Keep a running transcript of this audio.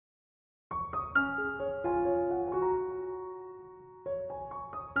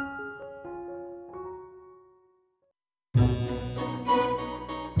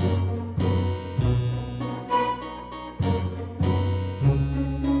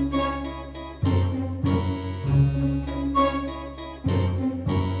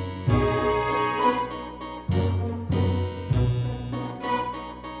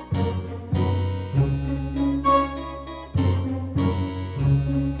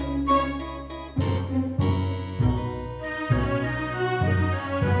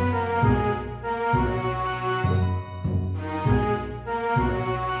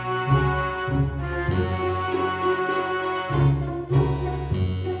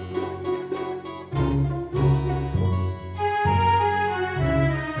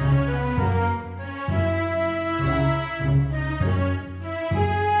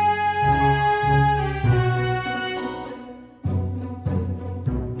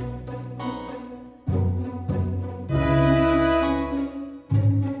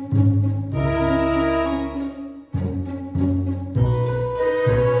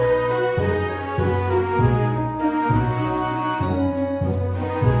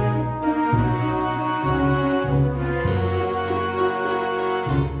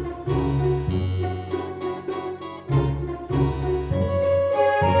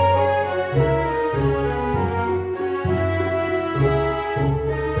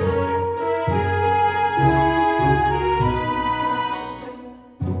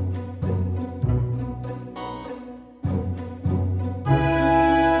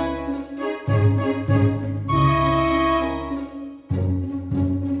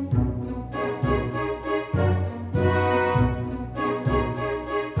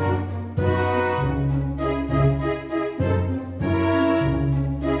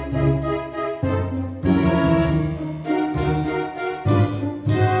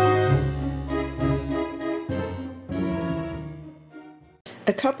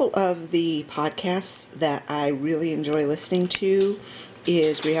A couple of the podcasts that I really enjoy listening to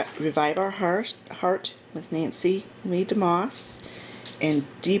is Revive Our Heart with Nancy Lee DeMoss and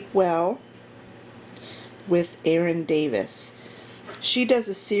Deep Well with Erin Davis. She does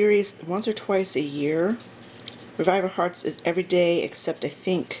a series once or twice a year. Revive Our Hearts is every day except I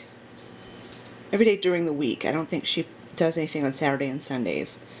think every day during the week. I don't think she does anything on Saturday and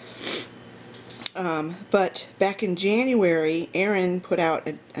Sundays. But back in January, Erin put out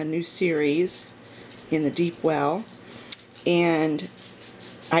a new series in the Deep Well, and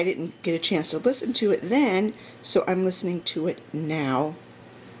I didn't get a chance to listen to it then, so I'm listening to it now.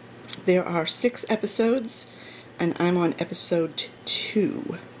 There are 6 episodes, and I'm on episode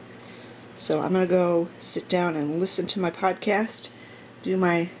 2. So I'm going to go sit down and listen to my podcast, do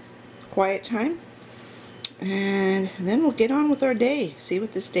my quiet time, and then we'll get on with our day, see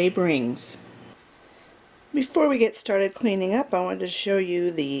what this day brings. Before we get started cleaning up, I wanted to show you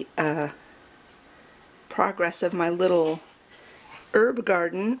the progress of my little herb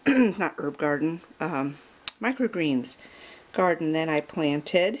garden, not herb garden, microgreens garden that I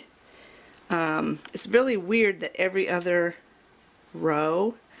planted. It's really weird that every other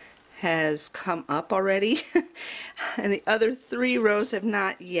row has come up already and the other 3 rows have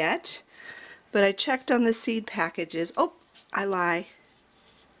not yet, but I checked on the seed packages. Oh, I lie.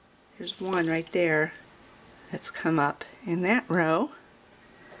 There's one right there that's come up in that row.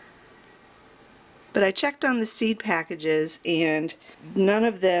 But I checked on the seed packages and none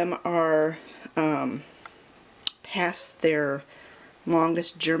of them are past their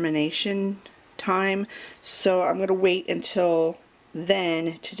longest germination time, so I'm going to wait until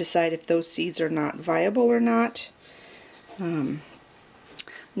then to decide if those seeds are not viable or not.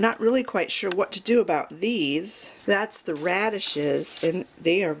 Not really quite sure what to do about these. That's the radishes, and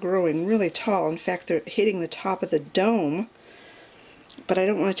they are growing really tall. In fact, they're hitting the top of the dome, but I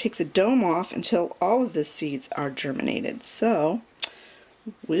don't want to take the dome off until all of the seeds are germinated. So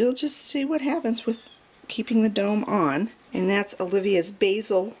we'll just see what happens with keeping the dome on. And that's Olivia's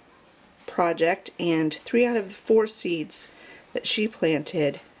basil project, and 3 out of the 4 seeds that she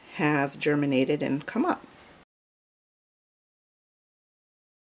planted have germinated and come up.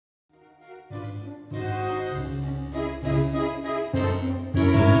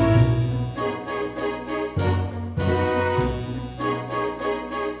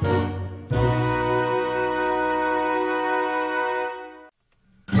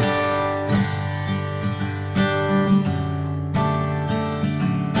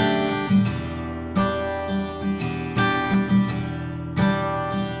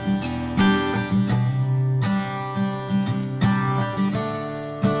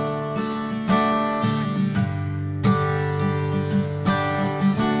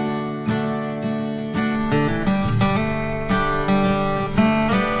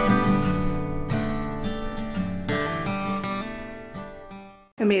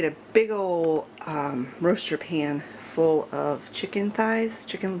 I made a big old roaster pan full of chicken thighs,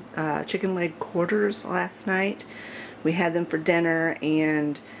 chicken leg quarters last night. We had them for dinner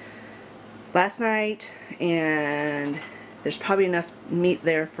and last night, and there's probably enough meat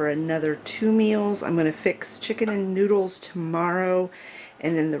there for another 2 meals. I'm going to fix chicken and noodles tomorrow,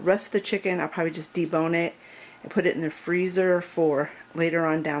 and then the rest of the chicken I'll probably just debone it and put it in the freezer for later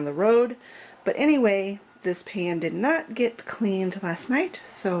on down the road. But anyway, this pan did not get cleaned last night,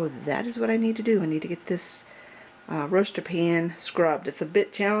 so that is what I need to do. I need to get this roaster pan scrubbed. It's a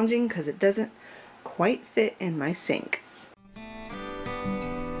bit challenging because it doesn't quite fit in my sink.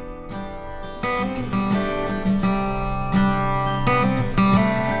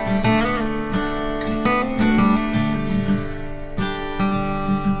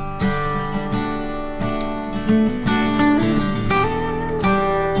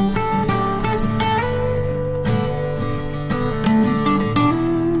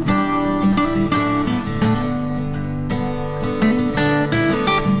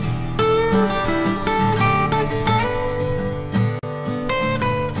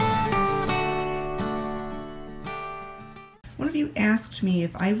 One of you asked me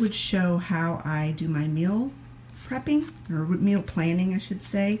if I would show how I do my meal prepping, or meal planning I should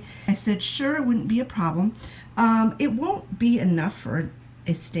say. I said sure, it wouldn't be a problem. It won't be enough for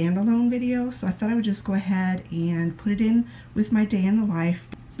a standalone video, so I thought I would just go ahead and put it in with my day in the life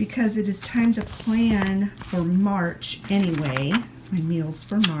because it is time to plan for March anyway, my meals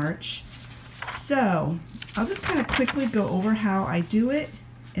for March. So I'll just kind of quickly go over how I do it,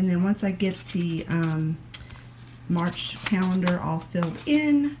 and then once I get the March calendar all filled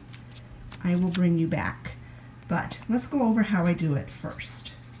in, I will bring you back. But let's go over how I do it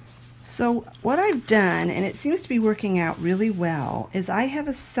first. So what I've done, and it seems to be working out really well, is I have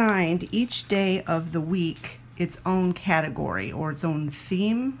assigned each day of the week its own category or its own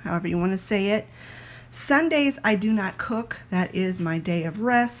theme, however you want to say it. Sundays I do not cook. That is my day of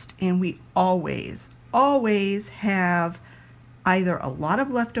rest, and we always have either a lot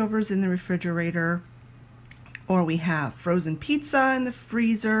of leftovers in the refrigerator or we have frozen pizza in the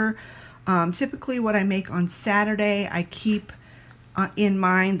freezer. Typically what I make on Saturday, I keep in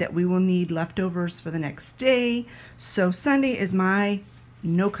mind that we will need leftovers for the next day. So Sunday is my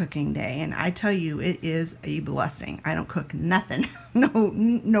no cooking day, and I tell you, it is a blessing. I don't cook nothing.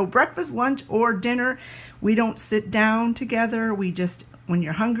 No breakfast, lunch, or dinner. We don't sit down together. We just, when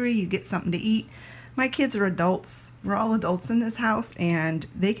you're hungry, you get something to eat. My kids are adults. We're all adults in this house, and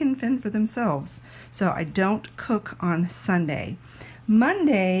they can fend for themselves. So I don't cook on Sunday.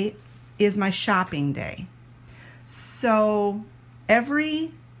 Monday is my shopping day. So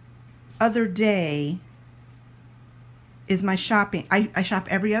every other day is my shopping. I shop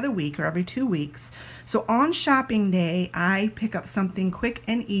every other week or every 2 weeks. So on shopping day, I pick up something quick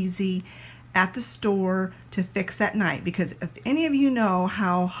and easy at the store to fix that night. Because if any of you know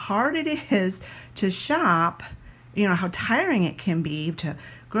how hard it is to shop, you know how tiring it can be to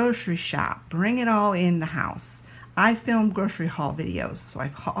grocery shop, bring it all in the house. I film grocery haul videos, so I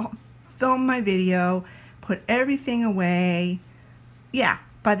film my video, put everything away. Yeah,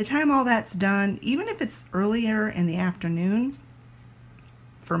 by the time all that's done, even if it's earlier in the afternoon,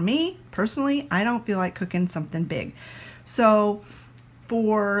 for me personally, I don't feel like cooking something big. So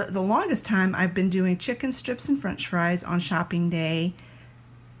for the longest time, I've been doing chicken strips and french fries on shopping day.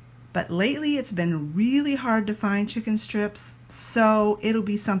 But lately it's been really hard to find chicken strips, so it'll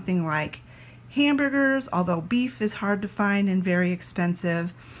be something like hamburgers, although beef is hard to find and very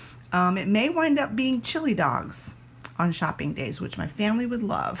expensive. It may wind up being chili dogs on shopping days, which my family would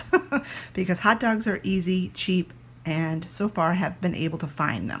love because hot dogs are easy, cheap, and so far have been able to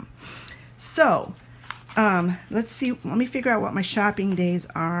find them. So let's see, let me figure out what my shopping days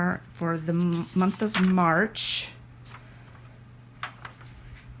are for the month of March.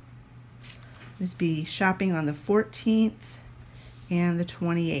 Let's be shopping on the 14th and the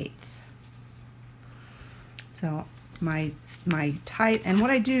 28th. So my tight, and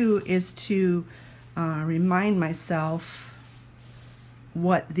what I do is to remind myself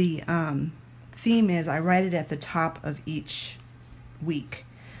what the theme is. I write it at the top of each week.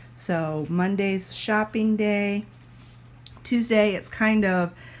 So Monday's shopping day. Tuesday, it's kind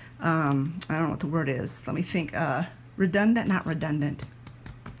of, I don't know what the word is. Let me think. Redundant, not redundant.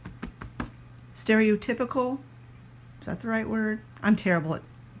 Stereotypical. Is that the right word? I'm terrible at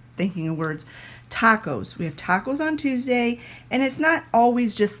thinking of words. Tacos. We have tacos on Tuesday, and it's not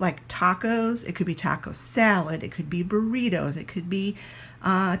always just like tacos. It could be taco salad. It could be burritos. It could be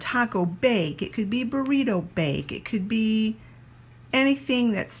taco bake. It could be burrito bake. It could be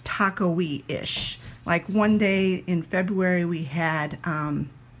anything that's taco-y-ish. Like one day in February we had,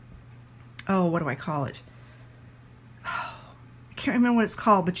 oh, what do I call it? I can't remember what it's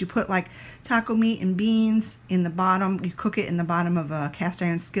called, but you put like taco meat and beans in the bottom. You cook it in the bottom of a cast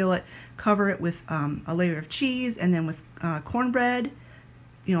iron skillet, cover it with a layer of cheese, and then with cornbread,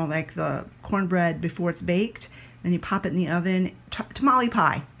 you know, like the cornbread before it's baked. Then you pop it in the oven. Tamale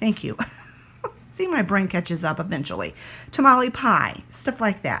pie. Thank you. See, my brain catches up eventually. Tamale pie, stuff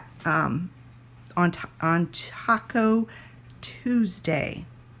like that. On Taco Tuesday.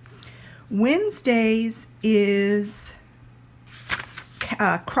 Wednesdays is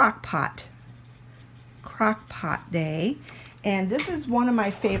crock pot day, and this is one of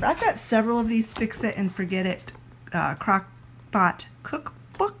my favorite. I've got several of these fix it and forget it crock pot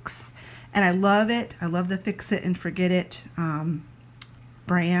cookbooks, and I love it. I love the fix it and forget it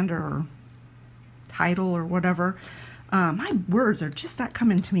brand or title or whatever. My words are just not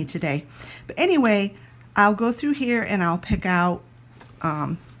coming to me today, but anyway, I'll go through here and I'll pick out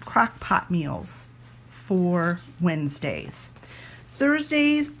crock pot meals for Wednesdays.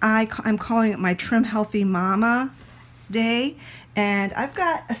 Thursdays, I'm calling it my Trim Healthy Mama day, and I've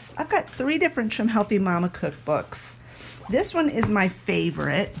got 3 different Trim Healthy Mama cookbooks. This one is my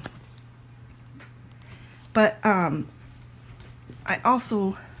favorite, but I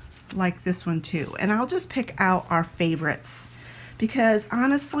also like this one too, and I'll just pick out our favorites because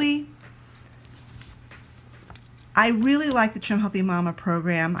honestly, I really like the Trim Healthy Mama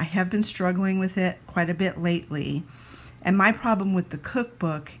program. I have been struggling with it quite a bit lately. And my problem with the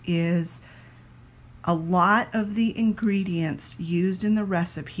cookbook is a lot of the ingredients used in the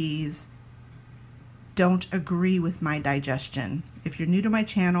recipes don't agree with my digestion. If you're new to my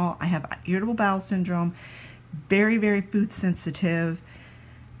channel, I have irritable bowel syndrome, very, very food sensitive.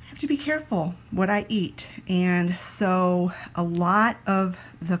 I have to be careful what I eat. And so a lot of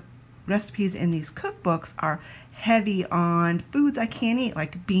the recipes in these cookbooks are heavy on foods I can't eat,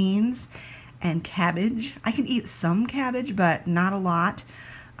 like beans and cabbage. I can eat some cabbage, but not a lot.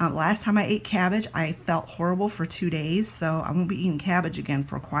 Last time I ate cabbage, I felt horrible for 2 days, so I won't be eating cabbage again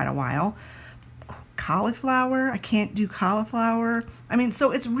for quite a while. Cauliflower, I can't do cauliflower. I mean, so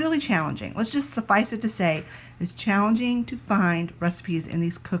it's really challenging. Let's just suffice it to say, it's challenging to find recipes in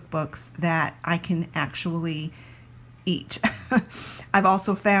these cookbooks that I can actually eat. I've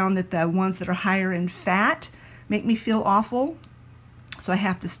also found that the ones that are higher in fat make me feel awful, so I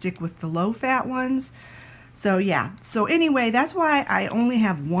have to stick with the low fat ones. So yeah, so anyway, that's why I only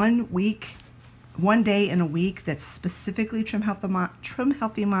have 1 day in a week that's specifically Trim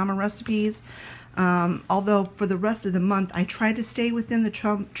Healthy Mama recipes. Although for the rest of the month, I try to stay within the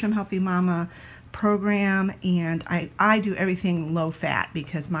Trim Healthy Mama program, and I do everything low fat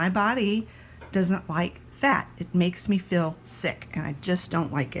because my body doesn't like fat. It makes me feel sick, and I just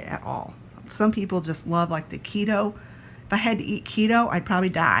don't like it at all. Some people just love like the keto. If I had to eat keto, I'd probably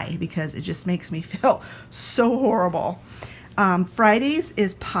die because it just makes me feel so horrible. Fridays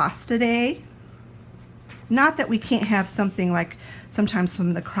is pasta day. Not that we can't have something like sometimes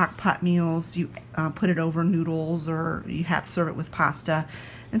from the crock pot meals, you put it over noodles or you serve it with pasta.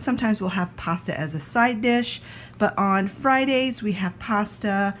 And sometimes we'll have pasta as a side dish. But on Fridays, we have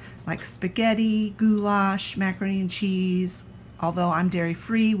pasta like spaghetti, goulash, macaroni and cheese. Although I'm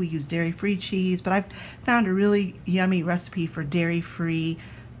dairy-free, we use dairy-free cheese. But I've found a really yummy recipe for dairy-free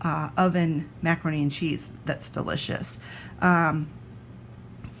oven macaroni and cheese that's delicious.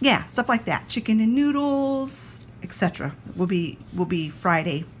 Yeah, stuff like that. Chicken and noodles, etc. will be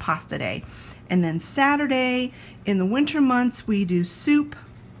Friday pasta day. And then Saturday, in the winter months, we do soup.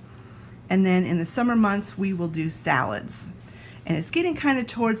 And then in the summer months, we will do salads. And it's getting kind of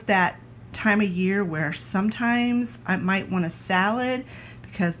towards that time of year where sometimes I might want a salad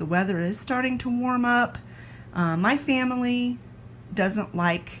because the weather is starting to warm up. My family doesn't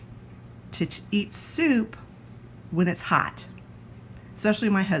like to eat soup when it's hot, especially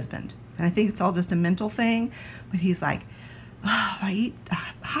my husband. And I think it's all just a mental thing, but he's like, oh, I eat a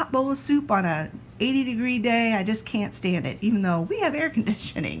hot bowl of soup on a 80-degree day, I just can't stand it, even though we have air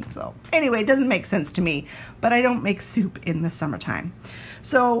conditioning. So anyway, it doesn't make sense to me, but I don't make soup in the summertime.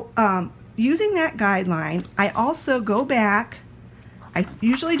 So using that guideline, I also go back. I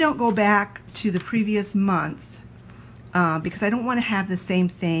usually don't go back to the previous month because I don't want to have the same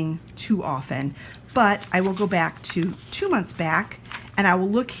thing too often, but I will go back to 2 months back, and I will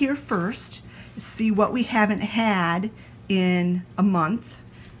look here first, see what we haven't had in a month,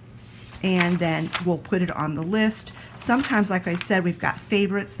 and then we'll put it on the list. Sometimes, like I said, we've got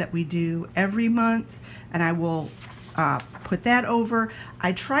favorites that we do every month, and I will put that over.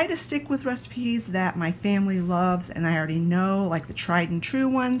 I try to stick with recipes that my family loves and I already know, like the tried and true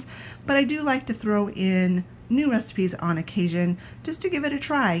ones, but I do like to throw in new recipes on occasion just to give it a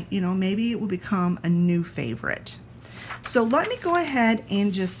try. You know, maybe it will become a new favorite. So let me go ahead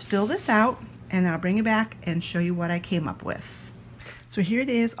and just fill this out, and then I'll bring it back and show you what I came up with. So here it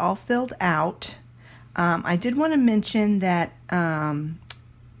is, all filled out. I did want to mention that after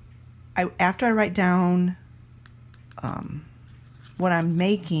I write down what I'm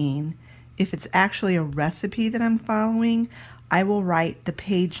making, if it's actually a recipe that I'm following, I will write the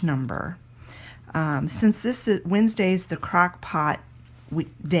page number. Since this is Wednesday's the crock pot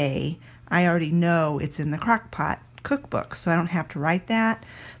day, I already know it's in the crock pot cookbook, so I don't have to write that.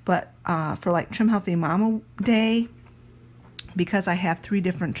 But for like Trim Healthy Mama Day, because I have 3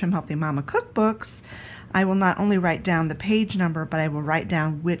 different Trim Healthy Mama cookbooks, I will not only write down the page number, but I will write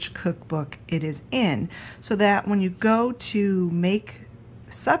down which cookbook it is in, so that when you go to make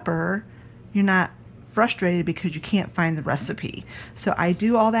supper, you're not frustrated because you can't find the recipe. So I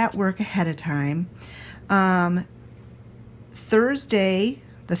do all that work ahead of time. Thursday,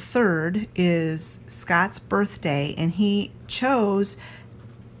 the 3rd, is Scott's birthday, and he chose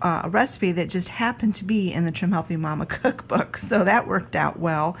a recipe that just happened to be in the Trim Healthy Mama cookbook, so that worked out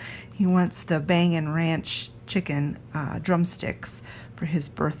well. He wants the Bangin' Ranch chicken drumsticks for his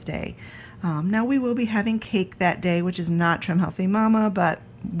birthday. Now we will be having cake that day, which is not Trim Healthy Mama, but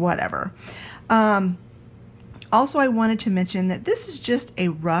whatever. Also, I wanted to mention that this is just a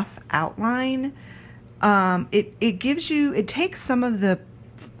rough outline. It takes some of the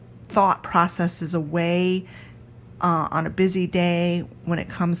thought processes away on a busy day when it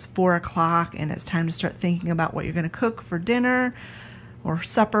comes 4 o'clock and it's time to start thinking about what you're going to cook for dinner or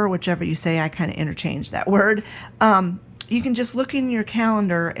supper, whichever you say. I kind of interchange that word. you can just look in your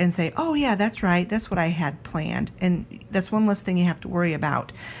calendar and say, oh yeah, that's right, that's what I had planned, and that's one less thing you have to worry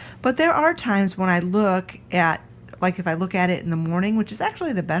about. But there are times when I look at, like if I look at it in the morning, which is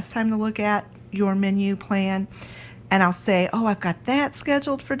actually the best time to look at your menu plan, and I'll say, oh, I've got that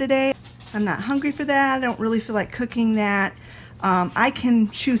scheduled for today. I'm not hungry for that. I don't really feel like cooking that. I can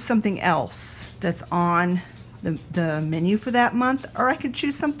choose something else that's on the menu for that month, or I could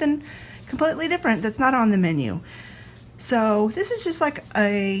choose something completely different that's not on the menu. So this is just like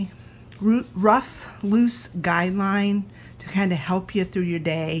a rough, loose guideline to kind of help you through your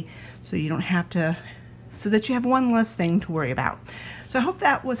day, so you don't have to, so that you have one less thing to worry about. So I hope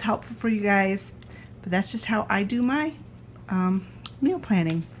that was helpful for you guys, but that's just how I do my meal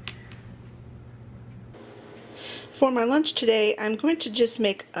planning. For my lunch today, I'm going to just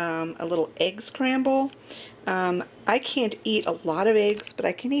make a little egg scramble. I can't eat a lot of eggs, but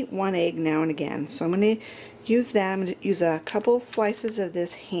I can eat one egg now and again. So I'm going to use that. I'm going to use a couple slices of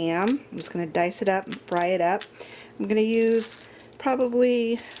this ham. I'm just going to dice it up and fry it up. I'm going to use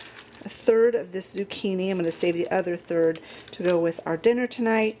probably a third of this zucchini. I'm going to save the other third to go with our dinner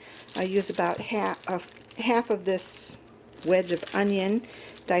tonight. I use about half of this wedge of onion.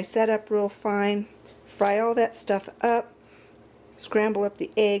 Dice that up real fine. Fry all that stuff up. Scramble up the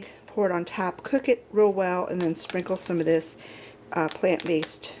egg. Pour it on top. Cook it real well, and then sprinkle some of this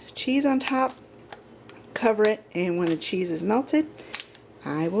plant-based cheese on top. Cover it, and when the cheese is melted,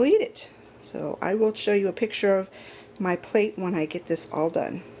 I will eat it. So I will show you a picture of my plate when I get this all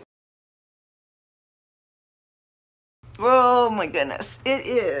done. Oh my goodness, it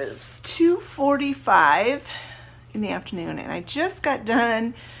is 2:45 in the afternoon, and I just got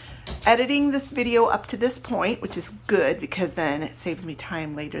done editing this video up to this point, which is good because then it saves me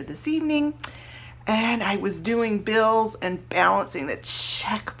time later this evening. And I was doing bills and balancing the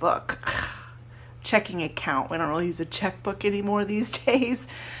checkbook. Checking account. We don't really use a checkbook anymore these days,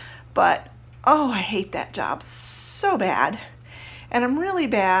 but oh, I hate that job so bad. And I'm really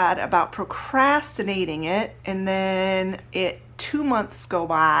bad about procrastinating it, and then 2 months go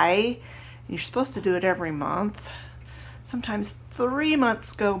by, and you're supposed to do it every month. Sometimes 3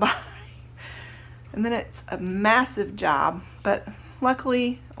 months go by, and then it's a massive job, but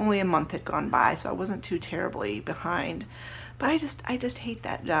luckily only a month had gone by, so I wasn't too terribly behind. But I just hate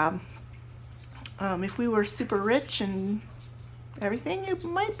that job. If we were super rich and everything, it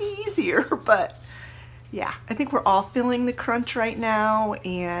might be easier, but yeah, I think we're all feeling the crunch right now,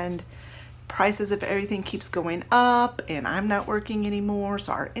 and prices of everything keeps going up, and I'm not working anymore,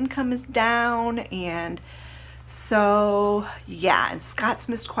 so our income is down, and so yeah, and Scott's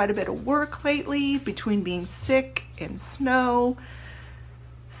missed quite a bit of work lately between being sick and snow.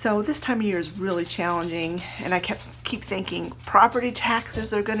 So this time of year is really challenging, and I keep thinking property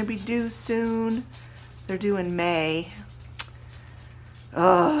taxes are going to be due soon. They're due in May.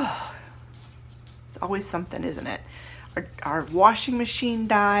 Ugh. It's always something, isn't it? Our washing machine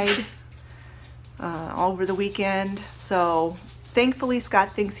died over the weekend, so thankfully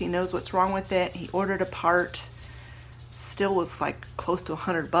Scott thinks he knows what's wrong with it. He ordered a part. Still was like close to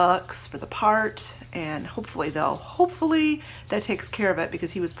 $100 for the part, and hopefully that takes care of it,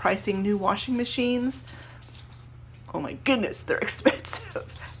 because he was pricing new washing machines. Oh my goodness, they're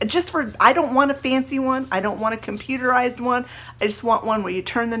expensive. And I don't want a fancy one. I don't want a computerized one. I just want one where you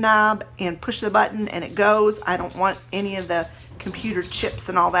turn the knob and push the button and it goes. I don't want any of the computer chips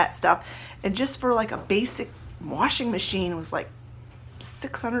and all that stuff. And just for like a basic washing machine, it was like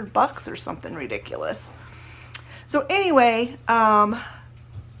 $600 or something ridiculous. So anyway, I've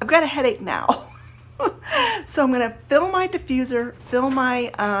got a headache now. So I'm gonna fill my diffuser, fill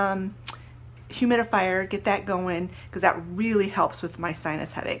my humidifier, get that going, because that really helps with my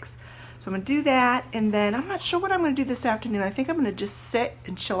sinus headaches. So I'm gonna do that, and then I'm not sure what I'm gonna do this afternoon. I think I'm gonna just sit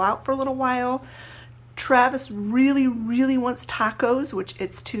and chill out for a little while. Travis really wants tacos, which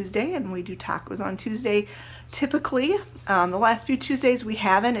it's Tuesday, and we do tacos on Tuesday typically. The last few Tuesdays we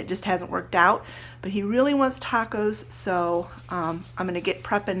haven't, it just hasn't worked out, but he really wants tacos, so I'm gonna get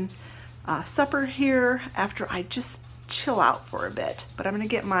prepping supper here after I just chill out for a bit. But I'm gonna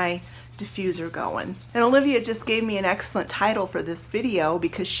get my diffuser going. And Olivia just gave me an excellent title for this video,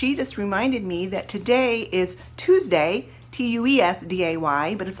 because she just reminded me that today is Tuesday,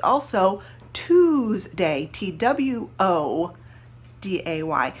 T-U-E-S-D-A-Y, but it's also TWOSday, T-W-O-D-A-Y,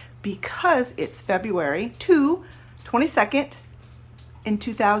 because it's February 22nd in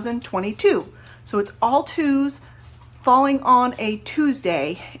 2022. So it's all twos falling on a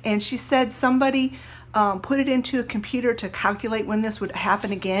Tuesday, and she said somebody put it into a computer to calculate when this would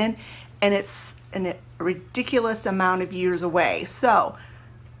happen again, and it's a ridiculous amount of years away. So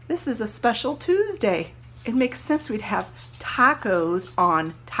this is a special Tuesday it makes sense we'd have tacos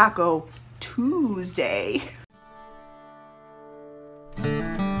on Taco Tuesday.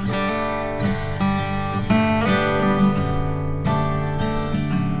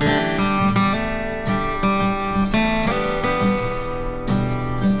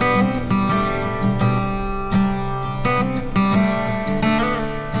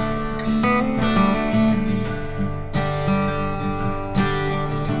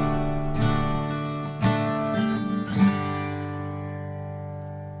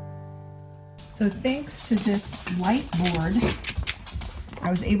 So thanks to this light board,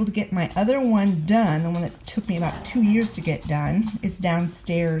 I was able to get my other one done, the one that took me about 2 years to get done. It's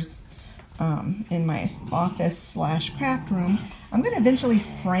downstairs in my office slash craft room. I'm going to eventually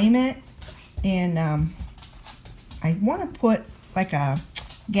frame it, and I want to put like a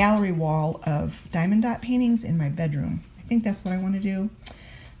gallery wall of diamond dot paintings in my bedroom. I think that's what I want to do.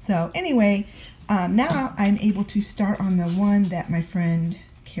 So anyway, now I'm able to start on the one that my friend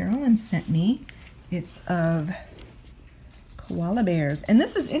Carolyn sent me. It's of koala bears, and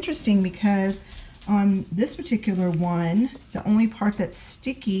this is interesting because on this particular one, the only part that's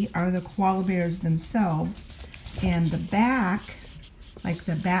sticky are the koala bears themselves, and the back, like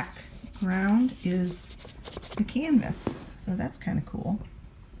the background, is the canvas. So that's kind of cool.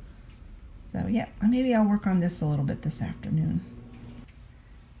 So yeah, maybe I'll work on this a little bit this afternoon.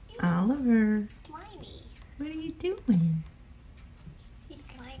 Oliver, Slimy. what are you doing?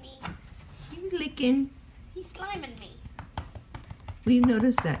 Licking. He's sliming me. We've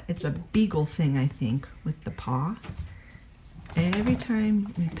noticed that it's a beagle thing, I think, with the paw. Every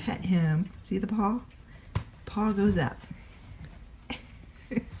time we pet him, see the paw? Paw goes up.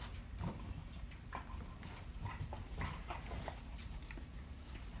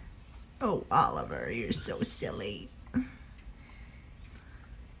 Oh, Oliver, you're so silly.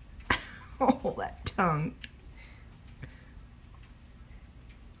 Oh, that tongue.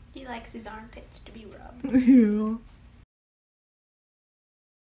 He likes his armpits to be rubbed. Yeah.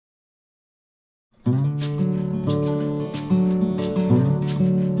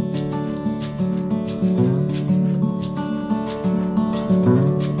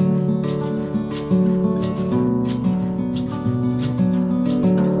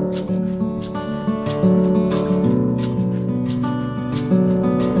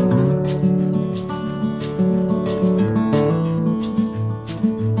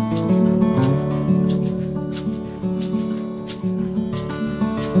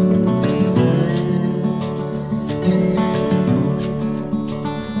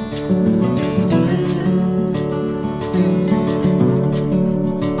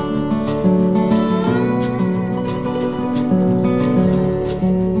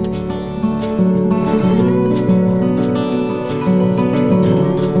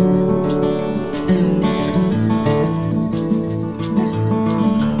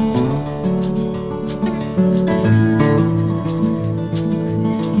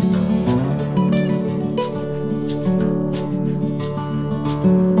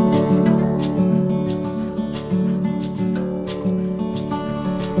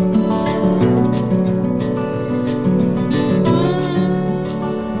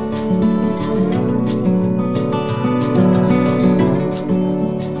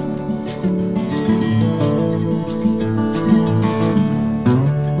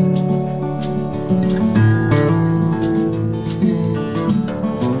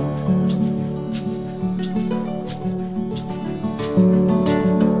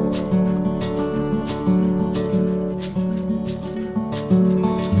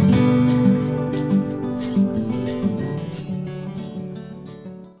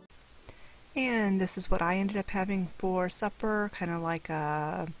 And this is what I ended up having for supper, kind of like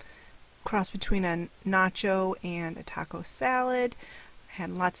a cross between a nacho and a taco salad.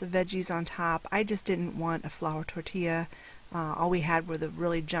 Had lots of veggies on top. I just didn't want a flour tortilla. All we had were the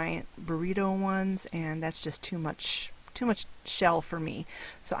really giant burrito ones, and that's just too much shell for me.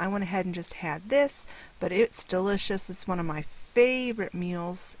 So I went ahead and just had this, but it's delicious. It's one of my favorite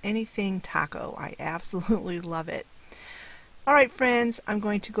meals. Anything taco, I absolutely love it. Alright friends, I'm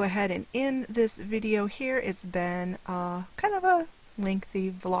going to go ahead and end this video here. It's been kind of a lengthy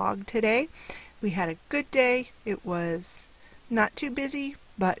vlog today. We had a good day. It was not too busy,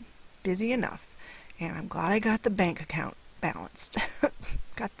 but busy enough. And I'm glad I got the bank account balanced.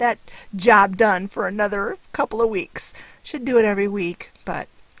 Got that job done for another couple of weeks. Should do it every week, but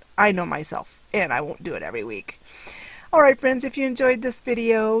I know myself, and I won't do it every week. Alright friends, if you enjoyed this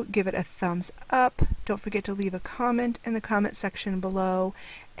video, give it a thumbs up. Don't forget to leave a comment in the comment section below.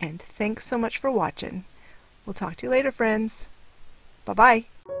 And thanks so much for watching. We'll talk to you later, friends. Bye-bye.